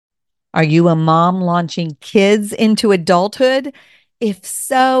Are you a mom launching kids into adulthood? If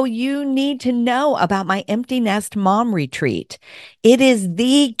so, you need to know about my Empty Nest Mom Retreat. It is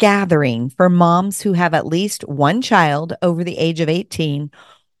the gathering for moms who have at least one child over the age of 18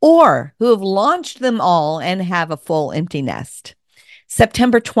 or who have launched them all and have a full empty nest.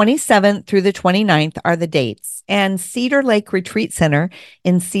 September 27th through the 29th are the dates, and Cedar Lake Retreat Center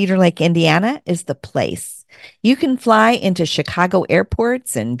in Cedar Lake, Indiana is the place. You can fly into Chicago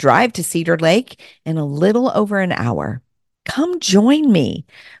airports and drive to Cedar Lake in a little over an hour. Come join me.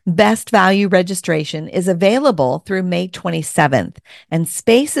 Best value registration is available through May 27th, and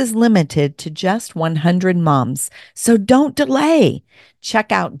space is limited to just 100 moms. So don't delay.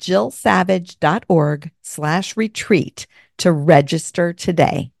 Check out jillsavage.org/retreat to register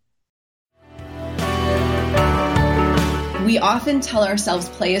today. We often tell ourselves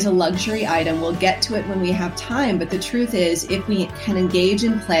play is a luxury item. We'll get to it when we have time. But the truth is, if we can engage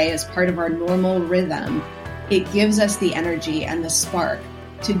in play as part of our normal rhythm, it gives us the energy and the spark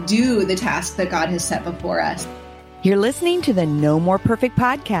to do the task that God has set before us. You're listening to the No More Perfect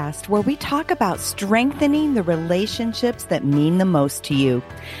podcast, where we talk about strengthening the relationships that mean the most to you.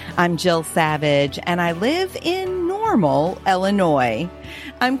 I'm Jill Savage, and I live in Normal, Illinois.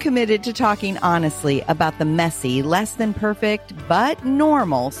 I'm committed to talking honestly about the messy, less than perfect, but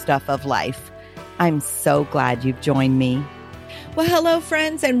normal stuff of life. I'm so glad you've joined me. Well, hello,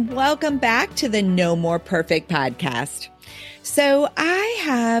 friends, and welcome back to the No More Perfect podcast. So I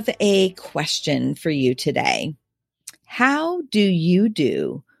have a question for you today. How do you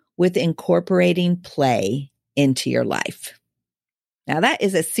do with incorporating play into your life? Now, that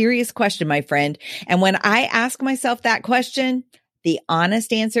is a serious question, my friend. And when I ask myself that question, the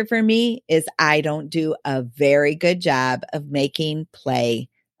honest answer for me is I don't do a very good job of making play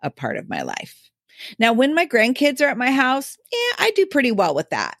a part of my life. Now, when my grandkids are at my house, I do pretty well with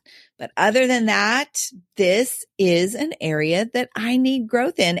that. But other than that, this is an area that I need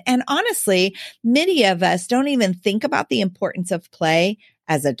growth in. And honestly, many of us don't even think about the importance of play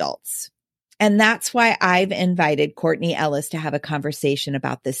as adults. And that's why I've invited Courtney Ellis to have a conversation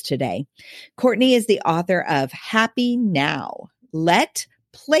about this today. Courtney is the author of Happy Now. Let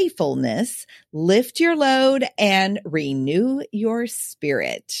playfulness lift your load and renew your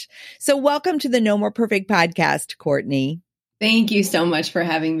spirit. So welcome to the No More Perfect podcast, Courtney. Thank you so much for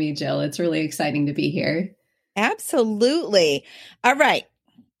having me, Jill. It's really exciting to be here. Absolutely. All right.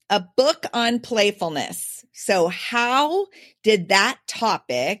 A book on playfulness. So how did that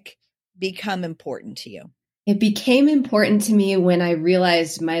topic become important to you? It became important to me when I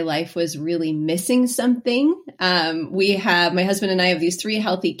realized my life was really missing something. My husband and I have these 3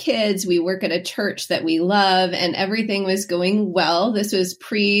 healthy kids. We work at a church that we love, and everything was going well. This was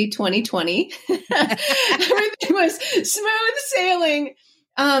pre-2020. Everything was smooth sailing.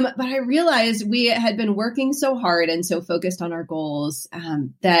 But I realized we had been working so hard and so focused on our goals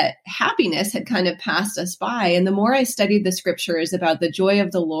that happiness had kind of passed us by. And the more I studied the scriptures about the joy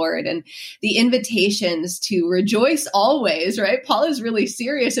of the Lord and the invitations to rejoice always, right? Paul is really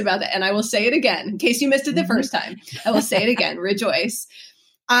serious about that. And I will say it again, in case you missed it the first time, I will say it again, rejoice.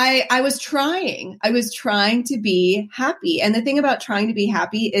 I was trying to be happy. And the thing about trying to be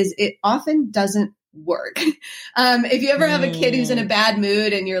happy is it often doesn't work. If you ever have a kid who's in a bad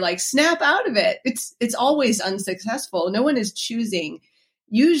mood and you're like, snap out of it, it's always unsuccessful. No one is choosing.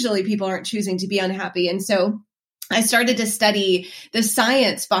 Usually people aren't choosing to be unhappy. And so I started to study the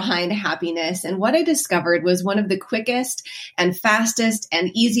science behind happiness. And what I discovered was one of the quickest and fastest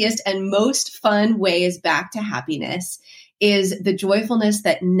and easiest and most fun ways back to happiness is the joyfulness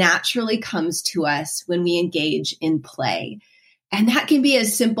that naturally comes to us when we engage in play. And that can be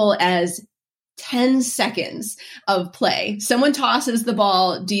as simple as 10 seconds of play. Someone tosses the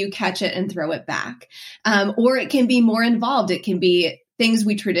ball. Do you catch it and throw it back? Or it can be more involved. It can be things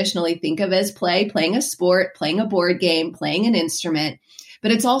we traditionally think of as play, playing a sport, playing a board game, playing an instrument.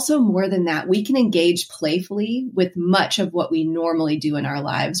 But it's also more than that. We can engage playfully with much of what we normally do in our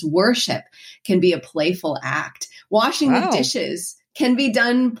lives. Worship can be a playful act. Washing the dishes can be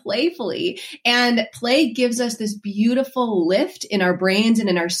done playfully. And play gives us this beautiful lift in our brains and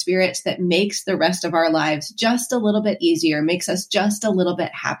in our spirits that makes the rest of our lives just a little bit easier, makes us just a little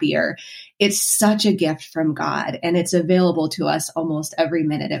bit happier. It's such a gift from God, and it's available to us almost every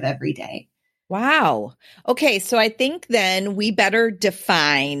minute of every day. Wow. Okay. So I think then we better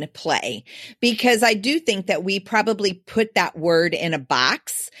define play, because I do think that we probably put that word in a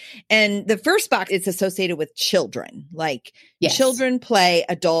box, and the first box is associated with children, like Yes. Children play,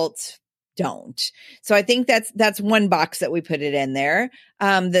 adults don't. So I think that's one box that we put it in there.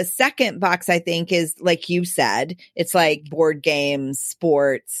 The second box, I think, is like you said, it's like board games,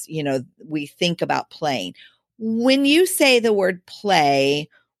 sports, we think about playing. When you say the word play,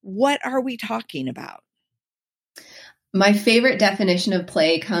 what are we talking about? My favorite definition of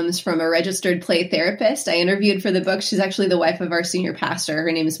play comes from a registered play therapist I interviewed for the book. She's actually the wife of our senior pastor.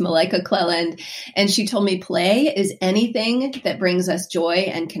 Her name is Malika Cleland. And she told me play is anything that brings us joy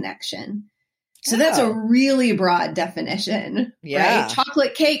and connection. So that's a really broad definition, right?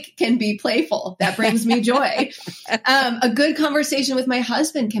 Chocolate cake can be playful. That brings me joy. A good conversation with my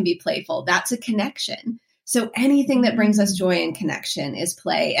husband can be playful. That's a connection. So anything that brings us joy and connection is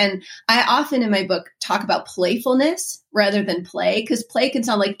play. And I often in my book talk about playfulness rather than play, because play can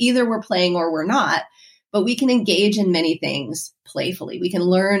sound like either we're playing or we're not, but we can engage in many things playfully. We can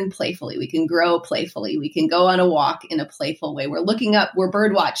learn playfully. We can grow playfully. We can go on a walk in a playful way. We're looking up, we're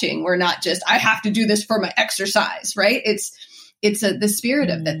bird watching. We're not just, I have to do this for my exercise, right? It's the spirit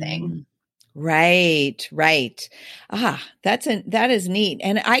of the thing. Right. That is neat.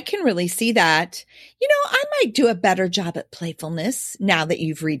 And I can really see that. I might do a better job at playfulness now that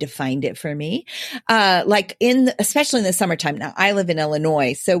you've redefined it for me. Especially in the summertime. Now I live in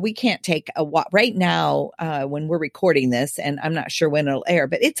Illinois, so we can't take a walk right now, when we're recording this, and I'm not sure when it'll air,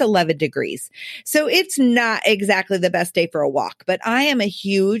 but it's 11 degrees. So it's not exactly the best day for a walk, but I am a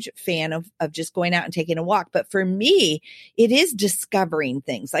huge fan of just going out and taking a walk. But for me, it is discovering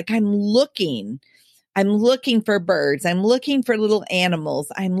things. Like I'm looking for birds. I'm looking for little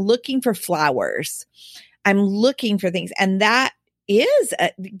animals. I'm looking for flowers. I'm looking for things. And that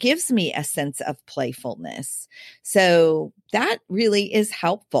gives me a sense of playfulness. So that really is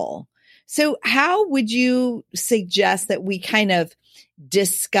helpful. So how would you suggest that we kind of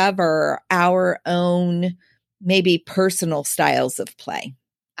discover our own, maybe personal styles of play?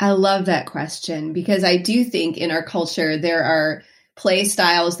 I love that question, because I do think in our culture, there are play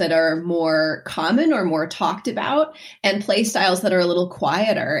styles that are more common or more talked about, and play styles that are a little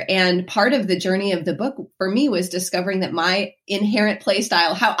quieter. And part of the journey of the book for me was discovering that my inherent play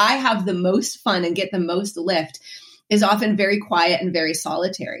style, how I have the most fun and get the most lift, is often very quiet and very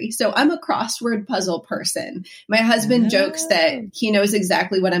solitary. So I'm a crossword puzzle person. My husband jokes that he knows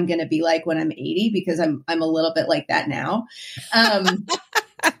exactly what I'm going to be like when I'm 80, because I'm a little bit like that now.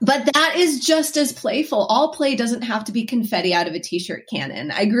 But that is just as playful. All play doesn't have to be confetti out of a t-shirt cannon.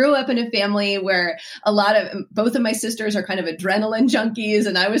 I grew up in a family where both of my sisters are kind of adrenaline junkies.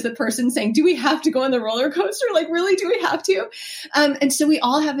 And I was the person saying, do we have to go on the roller coaster? Like, really, do we have to? And so we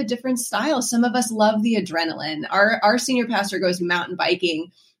all have a different style. Some of us love the adrenaline. Our senior pastor goes mountain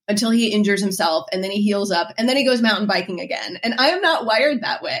biking until he injures himself, and then he heals up, and then he goes mountain biking again. And I am not wired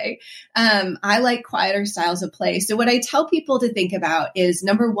that way. I like quieter styles of play. So what I tell people to think about is,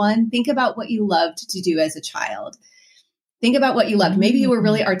 number one, think about what you loved to do as a child. Think about what you loved. Maybe you were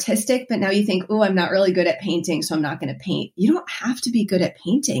really artistic, but now you think, oh, I'm not really good at painting, so I'm not going to paint. You don't have to be good at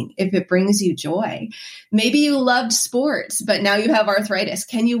painting if it brings you joy. Maybe you loved sports, but now you have arthritis.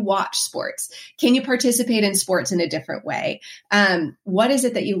 Can you watch sports? Can you participate in sports in a different way? What is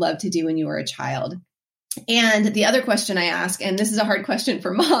it that you loved to do when you were a child? And the other question I ask, and this is a hard question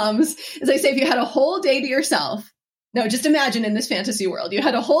for moms, is I say, if you had a whole day to yourself, no, just imagine in this fantasy world, you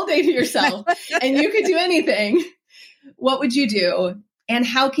had a whole day to yourself and you could do anything. What would you do? And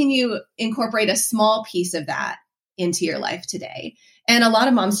how can you incorporate a small piece of that into your life today? And a lot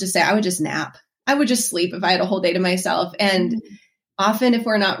of moms just say, I would just nap. I would just sleep if I had a whole day to myself. And often if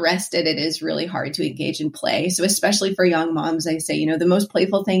we're not rested, it is really hard to engage in play. So especially for young moms, I say, the most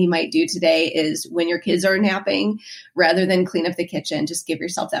playful thing you might do today is when your kids are napping, rather than clean up the kitchen, just give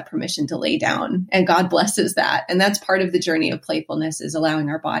yourself that permission to lay down. And God blesses that. And that's part of the journey of playfulness, is allowing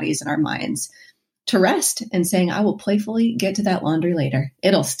our bodies and our minds to rest and saying, I will playfully get to that laundry later.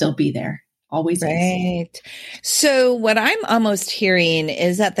 It'll still be there. Always right. Is. So what I'm almost hearing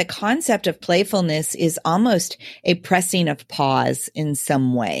is that the concept of playfulness is almost a pressing of pause in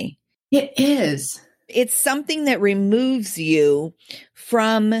some way. It is. It's something that removes you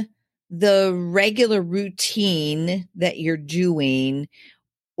from the regular routine that you're doing,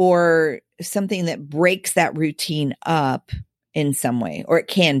 or something that breaks that routine up in some way, or it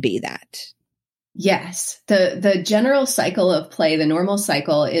can be that. Yes. The general cycle of play, the normal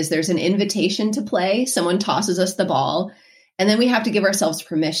cycle, is there's an invitation to play. Someone tosses us the ball, and then we have to give ourselves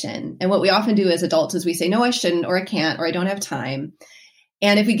permission. And what we often do as adults is we say, no, I shouldn't, or I can't, or I don't have time.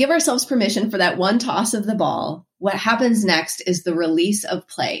 And if we give ourselves permission for that one toss of the ball, what happens next is the release of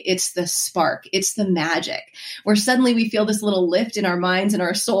play. It's the spark. It's the magic where suddenly we feel this little lift in our minds and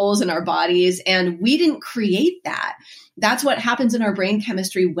our souls and our bodies. And we didn't create that. That's what happens in our brain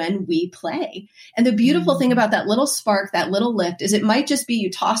chemistry when we play. And the beautiful thing about that little spark, that little lift, is it might just be you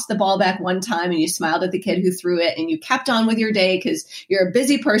tossed the ball back one time and you smiled at the kid who threw it and you kept on with your day because you're a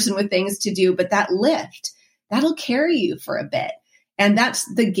busy person with things to do. But that lift, that'll carry you for a bit. And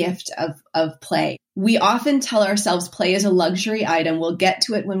that's the gift of play. We often tell ourselves play is a luxury item. We'll get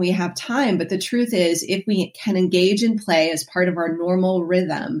to it when we have time. But the truth is, if we can engage in play as part of our normal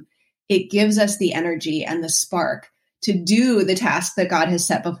rhythm, it gives us the energy and the spark to do the task that God has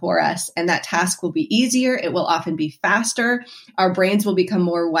set before us. And that task will be easier. It will often be faster. Our brains will become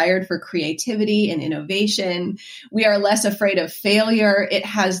more wired for creativity and innovation. We are less afraid of failure. It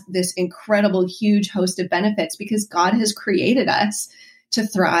has this incredible, huge host of benefits because God has created us to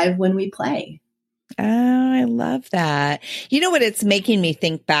thrive when we play. Oh, I love that. You know what it's making me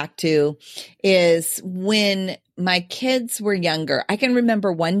think back to is when my kids were younger. I can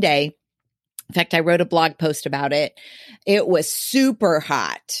remember one day, in fact, I wrote a blog post about it. It was super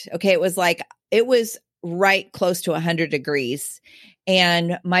hot. Okay. It was right close to 100 degrees.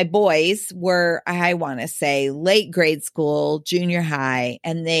 And my boys were, I want to say, late grade school, junior high,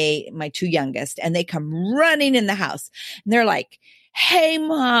 and my two youngest, and they come running in the house and they're like, "Hey,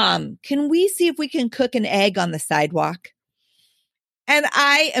 Mom, can we see if we can cook an egg on the sidewalk?" And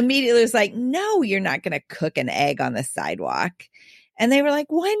I immediately was like, "No, you're not going to cook an egg on the sidewalk." And they were like,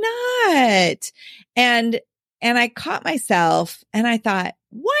 "Why not?" And I caught myself and I thought,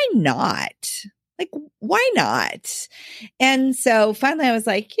 why not? Like, why not? And so finally I was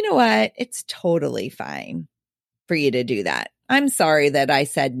like, you know what? It's totally fine for you to do that. I'm sorry that I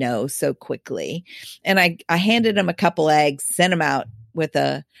said no so quickly. And I handed them a couple eggs, sent them out with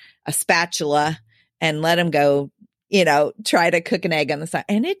a spatula and let them go, try to cook an egg on the side.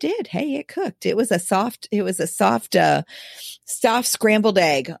 And it did. Hey, it cooked. It was a soft scrambled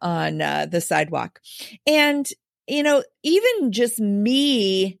egg on the sidewalk. And, even just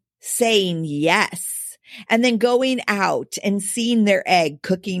me saying yes and then going out and seeing their egg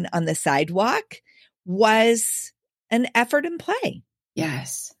cooking on the sidewalk was an effort and play.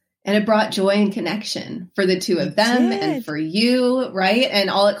 Yes. And it brought joy and connection for the two of them and for you, right? And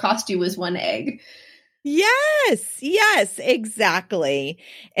all it cost you was one egg. Yes, exactly.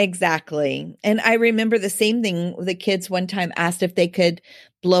 And I remember the same thing. The kids one time asked if they could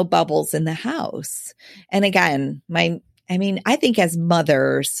blow bubbles in the house. And again, I think as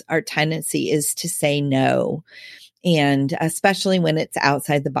mothers, our tendency is to say no. And especially when it's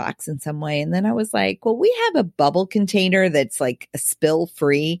outside the box in some way. And then I was like, well, we have a bubble container that's like a spill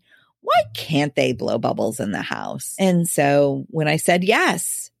free. Why can't they blow bubbles in the house? And so when I said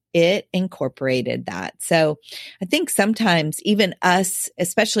yes, it incorporated that. So I think sometimes even us,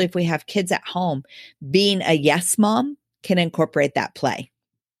 especially if we have kids at home, being a yes mom can incorporate that play.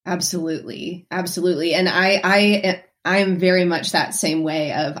 Absolutely. And I'm very much that same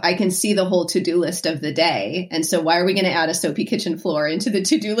way of I can see the whole to-do list of the day. And so why are we going to add a soapy kitchen floor into the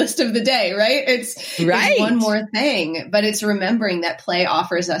to-do list of the day, right? It's one more thing, but it's remembering that play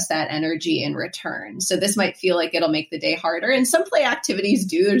offers us that energy in return. So this might feel like it'll make the day harder. And some play activities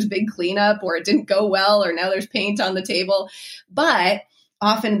do. There's big cleanup or it didn't go well or now there's paint on the table. But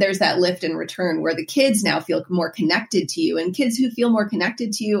often there's that lift in return where the kids now feel more connected to you, and kids who feel more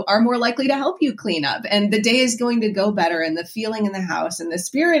connected to you are more likely to help you clean up, and the day is going to go better, and the feeling in the house and the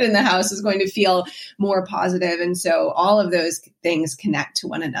spirit in the house is going to feel more positive. And so all of those things connect to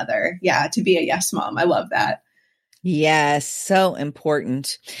one another. Yeah. To be a yes mom. I love that. Yes. So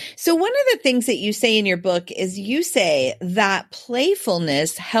important. So one of the things that you say in your book is you say that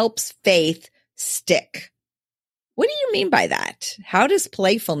playfulness helps faith stick. What do you mean by that? How does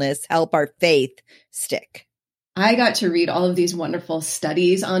playfulness help our faith stick? I got to read all of these wonderful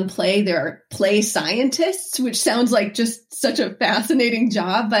studies on play. There are play scientists, which sounds like just such a fascinating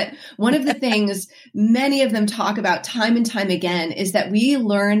job. But one of the things many of them talk about time and time again is that we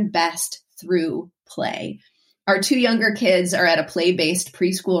learn best through play. Our two younger kids are at a play-based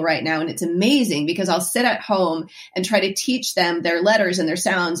preschool right now, and it's amazing because I'll sit at home and try to teach them their letters and their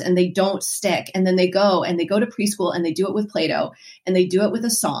sounds, and they don't stick. And then they go to preschool and they do it with Play-Doh, and they do it with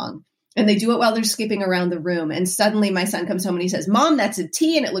a song, and they do it while they're skipping around the room. And suddenly my son comes home and he says, "Mom, that's a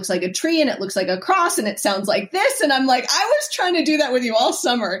T, and it looks like a tree, and it looks like a cross, and it sounds like this." And I'm like, I was trying to do that with you all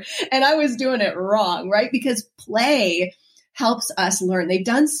summer, and I was doing it wrong, right? Because play helps us learn. They've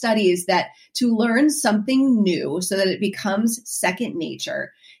done studies that to learn something new so that it becomes second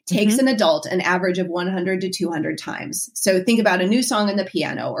nature takes an adult an average of 100 to 200 times. So think about a new song on the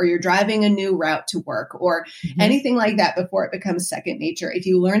piano, or you're driving a new route to work, or anything like that before it becomes second nature. If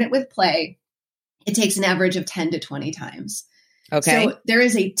you learn it with play, it takes an average of 10 to 20 times. Okay. So there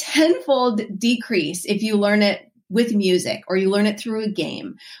is a tenfold decrease if you learn it with music, or you learn it through a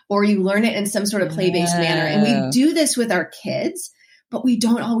game, or you learn it in some sort of play-based manner. And we do this with our kids, but we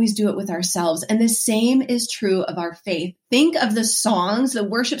don't always do it with ourselves. And the same is true of our faith. Think of the songs, the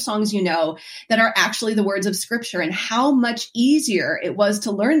worship songs, that are actually the words of scripture, and how much easier it was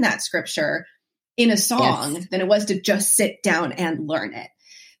to learn that scripture in a song than it was to just sit down and learn it.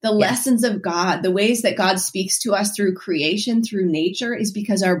 The lessons of God, the ways that God speaks to us through creation, through nature, is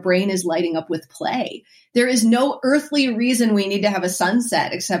because our brain is lighting up with play. There is no earthly reason we need to have a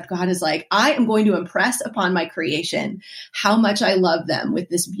sunset, except God is like, I am going to impress upon my creation how much I love them with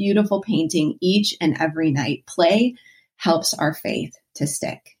this beautiful painting each and every night. Play helps our faith to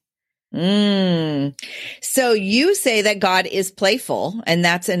stick. So you say that God is playful, and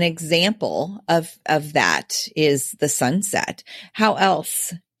that's an example of that is the sunset. How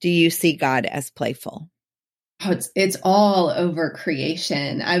else do you see God as playful? Oh, it's all over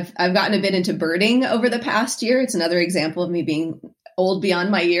creation. I've gotten a bit into birding over the past year. It's another example of me being old beyond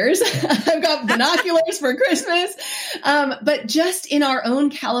my years. I've got binoculars for Christmas. But just in our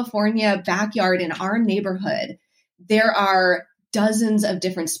own California backyard, in our neighborhood, there are dozens of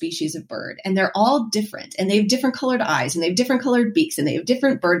different species of bird, and they're all different, and they have different colored eyes, and they have different colored beaks, and they have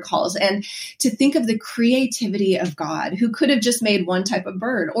different bird calls. And to think of the creativity of God, who could have just made one type of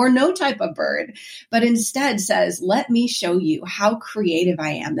bird or no type of bird, but instead says, let me show you how creative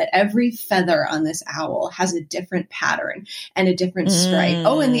I am, that every feather on this owl has a different pattern and a different stripe.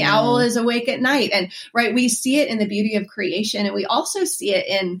 Oh, and the owl is awake at night. And we see it in the beauty of creation. And we also see it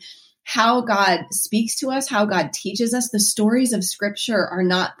in how God speaks to us, how God teaches us. The stories of scripture are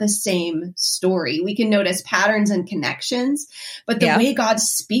not the same story. We can notice patterns and connections, but the way God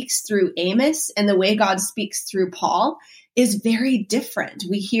speaks through Amos and the way God speaks through Paul is very different.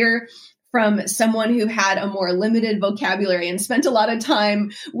 We hear from someone who had a more limited vocabulary and spent a lot of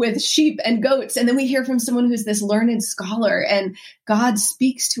time with sheep and goats. And then we hear from someone who's this learned scholar, and God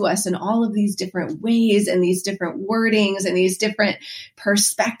speaks to us in all of these different ways and these different wordings and these different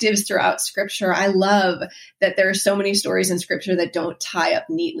perspectives throughout scripture. I love that there are so many stories in scripture that don't tie up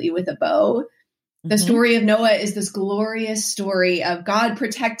neatly with a bow. The story of Noah is this glorious story of God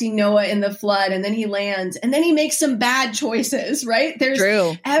protecting Noah in the flood, and then he lands, and then he makes some bad choices, right?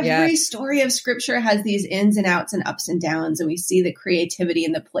 Every story of scripture has these ins and outs and ups and downs, and we see the creativity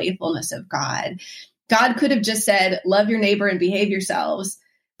and the playfulness of God. God could have just said, love your neighbor and behave yourselves,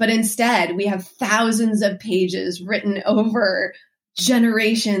 but instead we have thousands of pages written over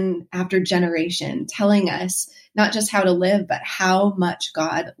generation after generation telling us not just how to live, but how much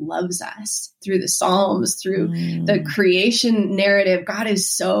God loves us through the Psalms, through the creation narrative. God is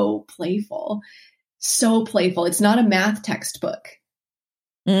so playful, so playful. It's not a math textbook.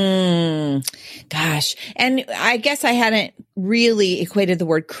 Gosh. And I guess I hadn't really equated the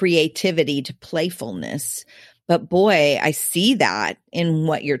word creativity to playfulness, but boy, I see that in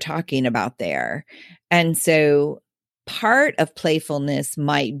what you're talking about there. And so part of playfulness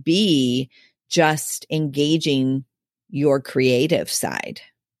might be just engaging your creative side.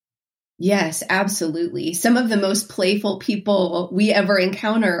 Yes, absolutely. Some of the most playful people we ever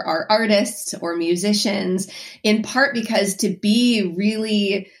encounter are artists or musicians, in part because to be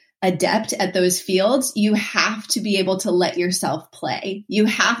really adept at those fields, you have to be able to let yourself play. You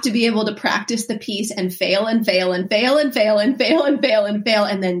have to be able to practice the piece and fail and fail and fail and fail and fail and fail and fail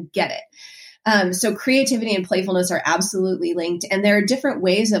and then get it. So creativity and playfulness are absolutely linked. And there are different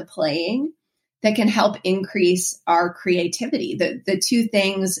ways of playing that can help increase our creativity. The two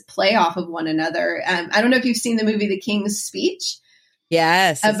things play off of one another. I don't know if you've seen the movie The King's Speech.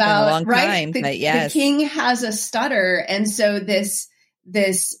 Yes, it's been a long time, but yes. The king has a stutter, and so this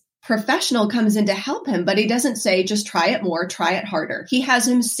professional comes in to help him, but he doesn't say, just try it more, try it harder. He has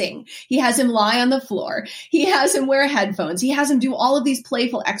him sing. He has him lie on the floor. He has him wear headphones. He has him do all of these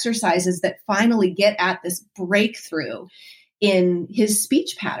playful exercises that finally get at this breakthrough in his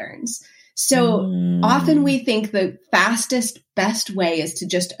speech patterns. So often we think the fastest, best way is to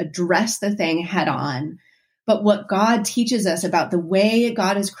just address the thing head on. But what God teaches us about the way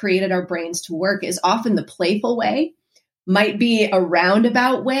God has created our brains to work is often the playful way, might be a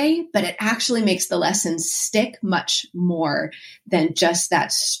roundabout way, but it actually makes the lesson stick much more than just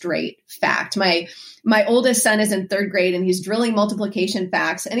that straight fact. My oldest son is in third grade and he's drilling multiplication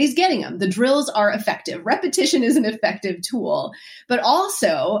facts and he's getting them. The drills are effective. Repetition is an effective tool. But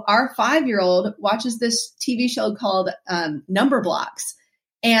also our 5-year-old watches this TV show called Number Blocks.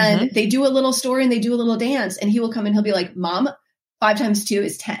 And they do a little story and they do a little dance. And he will come and he'll be like, Mom, 5 times 2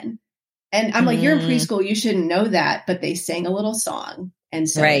 is 10. And I'm like, you're in preschool, you shouldn't know that. But they sang a little song. And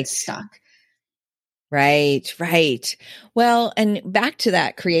so it's stuck. Right, right. Well, and back to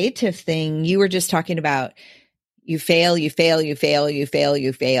that creative thing, you were just talking about you fail, you fail, you fail, you fail,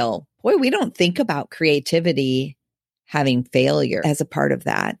 you fail. Boy, we don't think about creativity having failure as a part of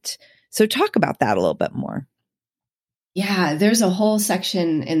that. So talk about that a little bit more. Yeah, there's a whole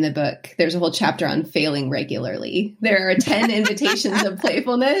section in the book. There's a whole chapter on failing regularly. There are 10 invitations of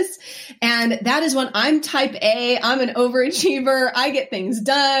playfulness. And that is when I'm type A, I'm an overachiever, I get things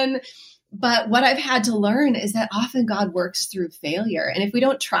done. But what I've had to learn is that often God works through failure. And if we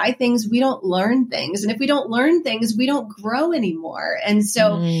don't try things, we don't learn things. And if we don't learn things, we don't grow anymore. And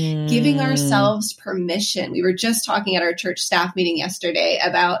so giving ourselves permission, we were just talking at our church staff meeting yesterday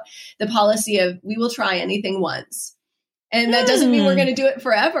about the policy of we will try anything once. And that doesn't mean we're going to do it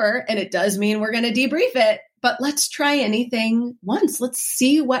forever. And it does mean we're going to debrief it. But let's try anything once. Let's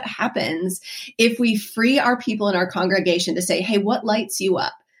see what happens if we free our people in our congregation to say, hey, what lights you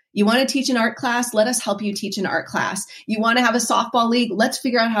up? You want to teach an art class? Let us help you teach an art class. You want to have a softball league? Let's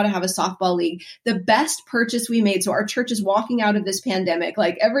figure out how to have a softball league. The best purchase we made. So our church is walking out of this pandemic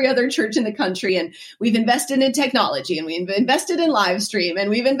like every other church in the country. And we've invested in technology and we've invested in live stream and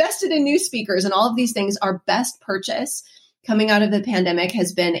we've invested in new speakers and all of these things. Our best purchase coming out of the pandemic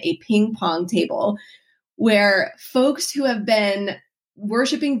has been a ping pong table where folks who have been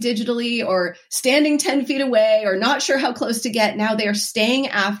worshiping digitally or standing 10 feet away or not sure how close to get, now they are staying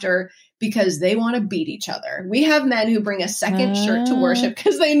after because they want to beat each other. We have men who bring a second shirt to worship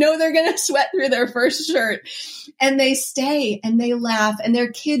because they know they're going to sweat through their first shirt. And they stay and they laugh and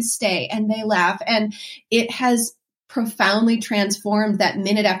their kids stay and they laugh. And it has profoundly transformed that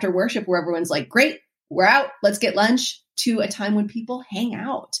minute after worship where everyone's like, great, we're out, let's get lunch, to a time when people hang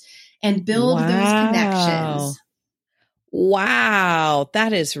out and build those connections. Wow,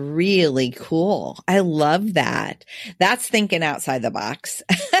 that is really cool. I love that. That's thinking outside the box.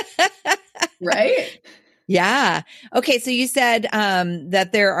 Right? Yeah. Okay. So you said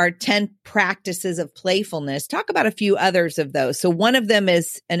that there are 10 practices of playfulness. Talk about a few others of those. So one of them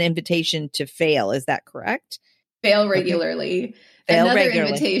is an invitation to fail. Is that correct? Fail regularly. Okay. Another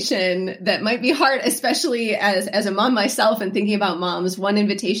invitation that might be hard, especially as a mom myself and thinking about moms, one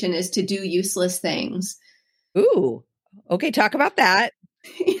invitation is to do useless things. Ooh. Okay, talk about that.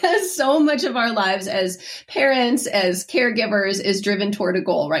 Yes, so much of our lives as parents, as caregivers is driven toward a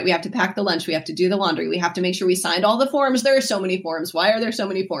goal, right? We have to pack the lunch. We have to do the laundry. We have to make sure we signed all the forms. There are so many forms. Why are there so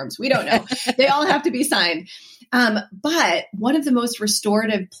many forms? We don't know. They all have to be signed. But one of the most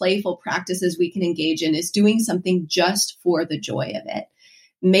restorative, playful practices we can engage in is doing something just for the joy of it.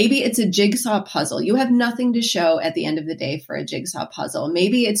 Maybe it's a jigsaw puzzle. You have nothing to show at the end of the day for a jigsaw puzzle.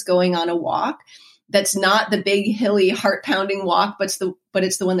 Maybe it's going on a walk that's not the big, hilly, heart-pounding walk, but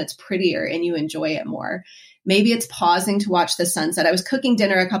it's the one that's prettier and you enjoy it more. Maybe it's pausing to watch the sunset. I was cooking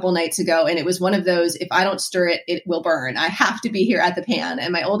dinner a couple nights ago, and it was one of those, if I don't stir it, it will burn. I have to be here at the pan.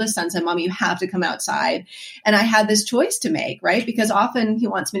 And my oldest son said, Mom, you have to come outside. And I had this choice to make, right? Because often he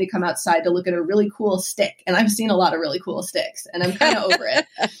wants me to come outside to look at a really cool stick. And I've seen a lot of really cool sticks, and I'm kind of over it.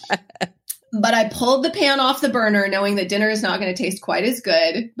 But I pulled the pan off the burner knowing that dinner is not going to taste quite as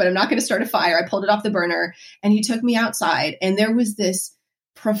good, but I'm not going to start a fire. I pulled it off the burner and he took me outside, and there was this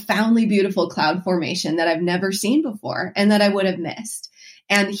profoundly beautiful cloud formation that I've never seen before and that I would have missed.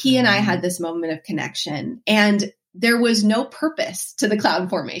 And he and I had this moment of connection, and there was no purpose to the cloud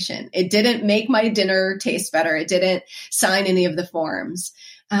formation. It didn't make my dinner taste better. It didn't sign any of the forms.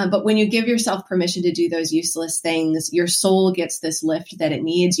 But when you give yourself permission to do those useless things, your soul gets this lift that it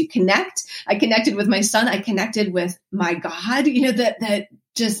needs. You connect. I connected with my son. I connected with my God, that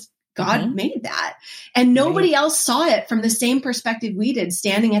just God made that. And nobody else saw it from the same perspective we did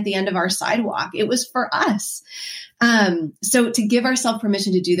standing at the end of our sidewalk. It was for us. So to give ourselves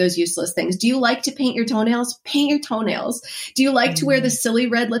permission to do those useless things. Do you like to paint your toenails? Paint your toenails. Do you like to wear the silly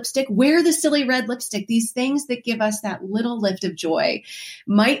red lipstick? Wear the silly red lipstick. These things that give us that little lift of joy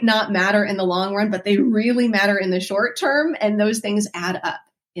might not matter in the long run, but they really matter in the short term. And those things add up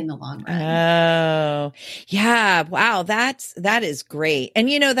in the long run. Oh, yeah. Wow. That is great. And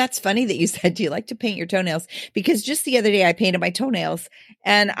that's funny that you said, do you like to paint your toenails? Because just the other day I painted my toenails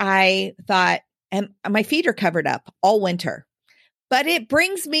and I thought, and my feet are covered up all winter. But it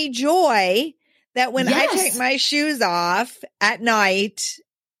brings me joy that when I take my shoes off at night,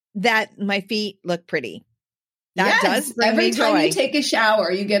 that my feet look pretty. That does bring me joy. Every time you take a shower,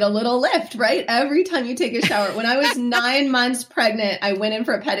 you get a little lift, right? Every time you take a shower. When I was 9 months pregnant, I went in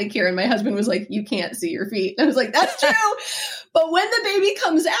for a pedicure and my husband was like, you can't see your feet. And I was like, that's true. But when the baby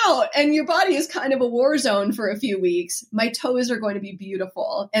comes out and your body is kind of a war zone for a few weeks, my toes are going to be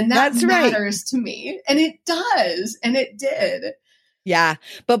beautiful. And that matters to me. And it does. And it did. Yeah.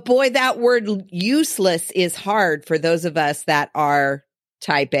 But boy, that word useless is hard for those of us that are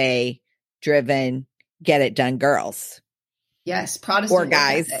type A driven, get it done girls. Yes. Protestant or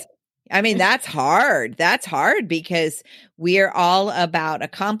guys. I mean, that's hard. That's hard because we are all about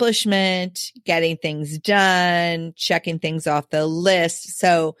accomplishment, getting things done, checking things off the list.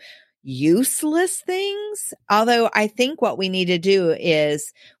 So useless things, although I think what we need to do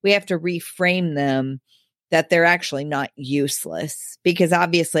is we have to reframe them that they're actually not useless, because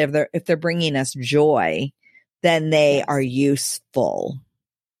obviously if they're bringing us joy, then they are useful.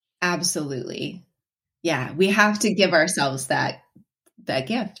 Absolutely. Yeah. We have to give ourselves that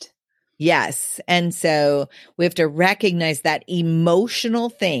gift. Yes. And so we have to recognize that emotional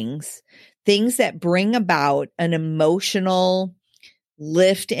things that bring about an emotional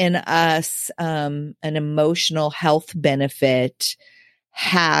lift in us, an emotional health benefit,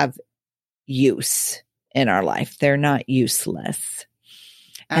 have use in our life. They're not useless.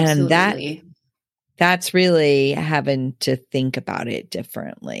 Absolutely. And that's really having to think about it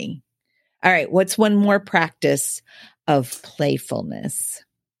differently. All right. What's one more practice of playfulness?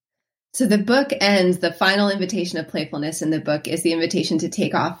 So the book ends, the final invitation of playfulness in the book is the invitation to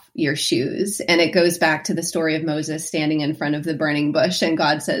take off your shoes. And it goes back to the story of Moses standing in front of the burning bush. And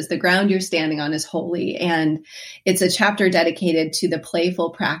God says, the ground you're standing on is holy. And it's a chapter dedicated to the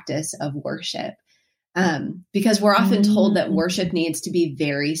playful practice of worship. Because we're often told that worship needs to be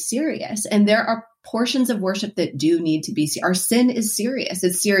very serious. And there are portions of worship that do need to be, our sin is serious.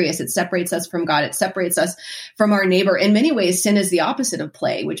 It's serious. It separates us from God. It separates us from our neighbor. In many ways, sin is the opposite of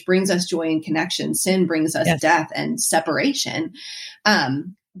play, which brings us joy and connection. Sin brings us death and separation.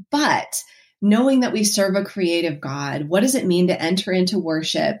 But knowing that we serve a creative God, what does it mean to enter into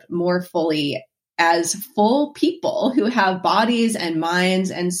worship more fully as full people who have bodies and minds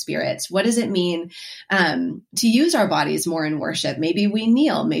and spirits? What does it mean to use our bodies more in worship? Maybe we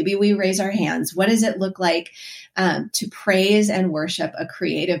kneel, maybe we raise our hands. What does it look like to praise and worship a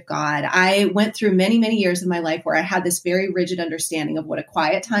creative God? I went through many, many years of my life where I had this very rigid understanding of what a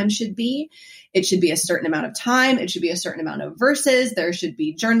quiet time should be. It should be a certain amount of time. It should be a certain amount of verses. There should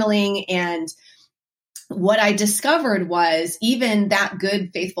be journaling. And what I discovered was even that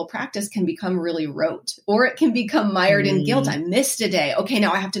good, faithful practice can become really rote, or it can become mired in guilt. I missed a day. Okay,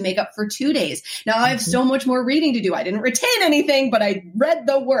 now I have to make up for 2 days. Now I have so much more reading to do. I didn't retain anything, but I read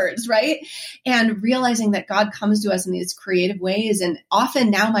the words, right? And realizing that God comes to us in these creative ways. And often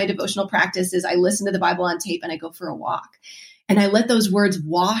now my devotional practice is I listen to the Bible on tape and I go for a walk. And I let those words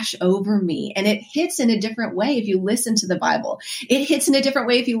wash over me. And it hits in a different way if you listen to the Bible. It hits in a different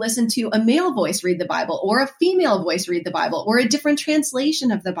way if you listen to a male voice read the Bible, or a female voice read the Bible, or a different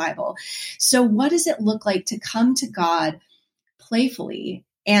translation of the Bible. So what does it look like to come to God playfully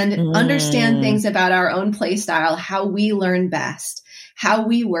and understand things about our own play style, how we learn best, how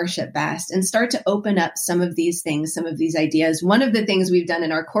we worship best, and start to open up some of these things, some of these ideas? One of the things we've done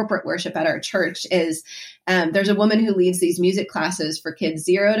in our corporate worship at our church is there's a woman who leads these music classes for kids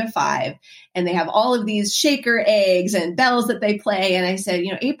 0 to 5, and they have all of these shaker eggs and bells that they play. And I said,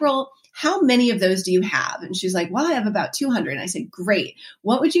 April, how many of those do you have? And she's like, well, I have about 200. And I said, great.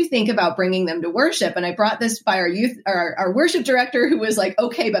 What would you think about bringing them to worship? And I brought this by our worship director, who was like,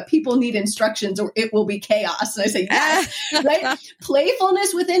 okay, but people need instructions or it will be chaos. And I say, yes, right?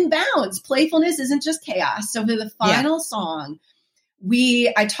 Playfulness within bounds. Playfulness isn't just chaos. So for the final song,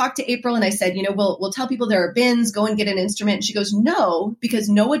 I talked to April and I said, we'll tell people there are bins, go and get an instrument. And she goes, no, because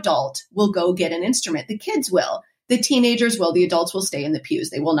no adult will go get an instrument. The kids will. The teenagers will. The adults will stay in the pews.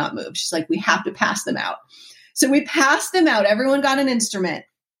 They will not move. She's like, we have to pass them out. So we passed them out. Everyone got an instrument.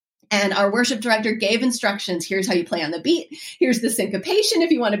 And our worship director gave instructions. Here's how you play on the beat. Here's the syncopation if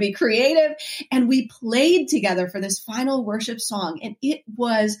you want to be creative. And we played together for this final worship song. And it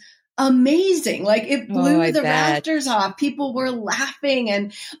was amazing. Like, it blew the rafters off. People were laughing,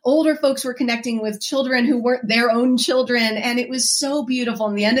 and older folks were connecting with children who weren't their own children. And it was so beautiful.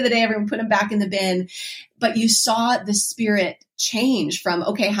 And at the end of the day, everyone put them back in the bin. But you saw the spirit change from,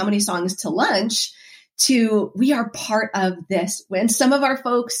 okay, how many songs to lunch, to we are part of this. When some of our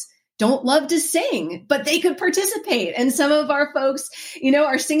folks don't love to sing, but they could participate. And some of our folks,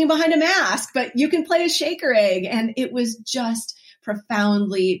 are singing behind a mask, but you can play a shaker egg. And it was just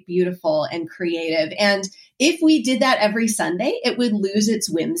profoundly beautiful and creative. And if we did that every Sunday, it would lose its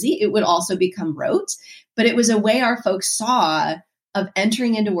whimsy. It would also become rote, but it was a way our folks saw of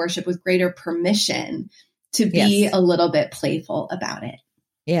entering into worship with greater permission to be a little bit playful about it.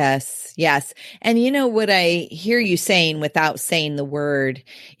 Yes. Yes. And what I hear you saying without saying the word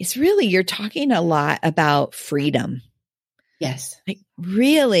is really, you're talking a lot about freedom. Yes. Like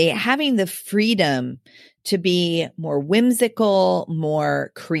really having the freedom to be more whimsical,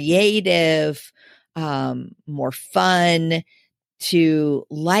 more creative, more fun, to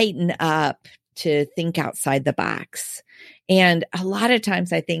lighten up, to think outside the box. And a lot of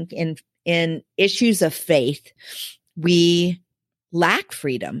times I think in issues of faith, we lack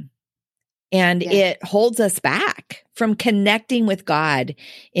freedom, and it holds us back from connecting with God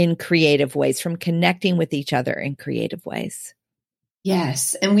in creative ways, from connecting with each other in creative ways.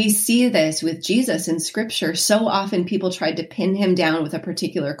 Yes. And we see this with Jesus in scripture. So often people tried to pin him down with a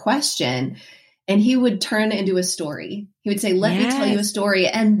particular question, and he would turn into a story. He would say, let me tell you a story.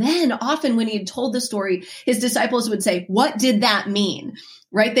 And then often when he had told the story, his disciples would say, what did that mean?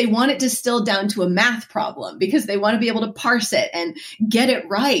 Right? They want it distilled down to a math problem because they want to be able to parse it and get it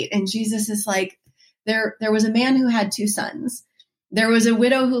right. And Jesus is like, there was a man who had 2 sons. There was a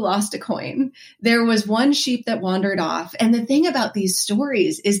widow who lost a coin. There was one sheep that wandered off. And the thing about these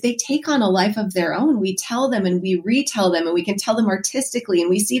stories is they take on a life of their own. We tell them and we retell them, and we can tell them artistically, and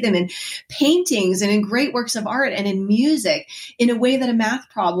we see them in paintings and in great works of art and in music in a way that a math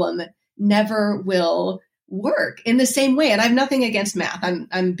problem never will work in the same way. And I have nothing against math.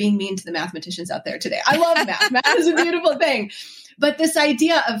 I'm being mean to the mathematicians out there today. I love math. Math is a beautiful thing. But this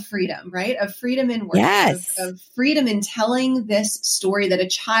idea of freedom, right? Of freedom in work, of freedom in telling this story that a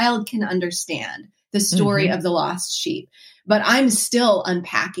child can understand, the story of the lost sheep. But I'm still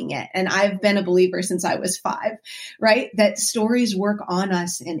unpacking it. And I've been a believer since I was 5, right? That stories work on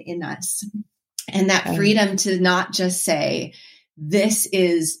us and in us. And that freedom to not just say, this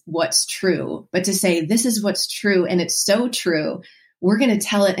is what's true, but to say, this is what's true. And it's so true. We're going to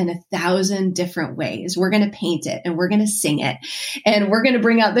tell it in 1,000 different ways. We're going to paint it, and we're going to sing it, and we're going to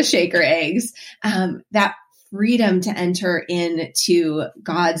bring out the shaker eggs. That freedom to enter into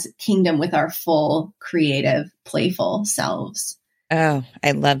God's kingdom with our full, creative, playful selves. Oh,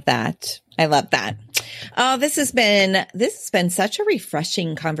 I love that. I love that. Oh, this has been such a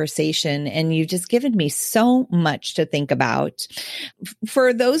refreshing conversation, and you've just given me so much to think about.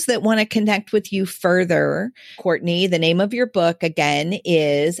 For those that want to connect with you further, Courtney, the name of your book again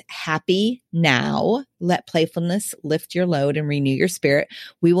is Happy Now. Let playfulness lift your load and renew your spirit.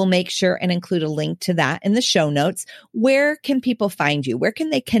 We will make sure and include a link to that in the show notes. Where can people find you? Where can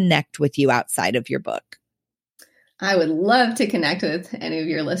they connect with you outside of your book? I would love to connect with any of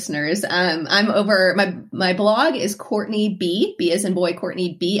your listeners. I'm over, my blog is Courtney B as in boy,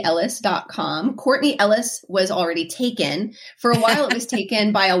 CourtneyBEllis.com. Courtney Ellis was already taken. For a while, it was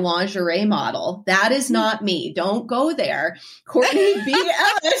taken by a lingerie model. That is not me. Don't go there. Courtney B.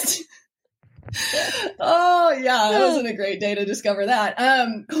 Ellis. Oh yeah, that wasn't a great day to discover that.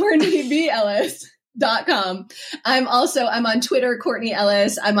 CourtneyBEllis.com. I'm on Twitter, Courtney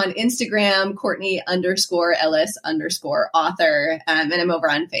Ellis. I'm on Instagram, Courtney_Ellis_author. And I'm over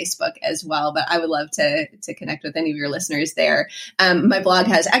on Facebook as well, but I would love to connect with any of your listeners there. My blog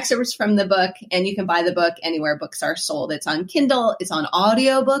has excerpts from the book, and you can buy the book anywhere books are sold. It's on Kindle. It's on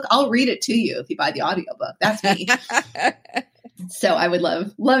audiobook. I'll read it to you if you buy the audiobook. That's me. So I would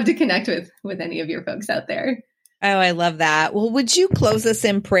love to connect with any of your folks out there. Oh, I love that. Well, would you close us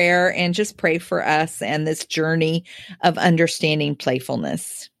in prayer and just pray for us and this journey of understanding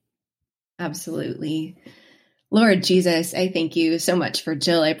playfulness? Absolutely. Lord Jesus, I thank you so much for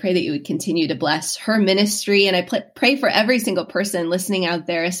Jill. I pray that you would continue to bless her ministry. And I pray for every single person listening out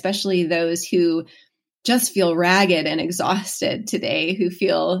there, especially those who just feel ragged and exhausted today, who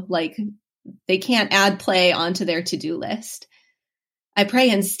feel like they can't add play onto their to-do list. I pray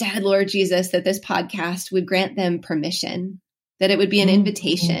instead, Lord Jesus, that this podcast would grant them permission, that it would be an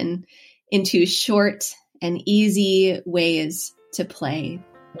invitation into short and easy ways to play,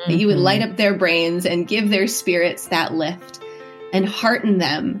 that you would light up their brains and give their spirits that lift and hearten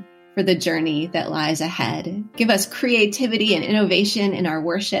them for the journey that lies ahead. Give us creativity and innovation in our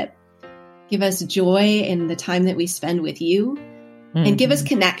worship. Give us joy in the time that we spend with you, and give us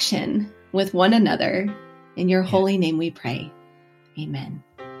connection with one another. In your holy name we pray. Amen.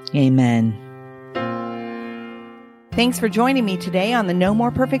 Amen. Thanks for joining me today on the No More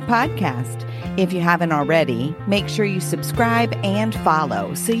Perfect podcast. If you haven't already, make sure you subscribe and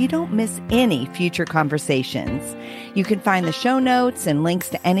follow so you don't miss any future conversations. You can find the show notes and links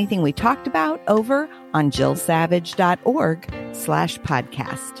to anything we talked about over on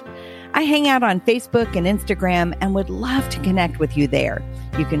jillsavage.org/podcast. I hang out on Facebook and Instagram and would love to connect with you there.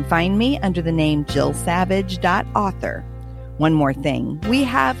 You can find me under the name jillsavage.author. One more thing, we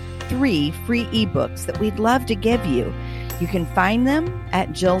have 3 free ebooks that we'd love to give you. You can find them at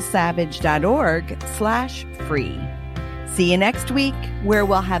jillsavage.org/free. See you next week, where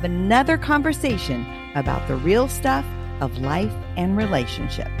we'll have another conversation about the real stuff of life and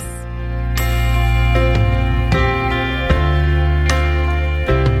relationships.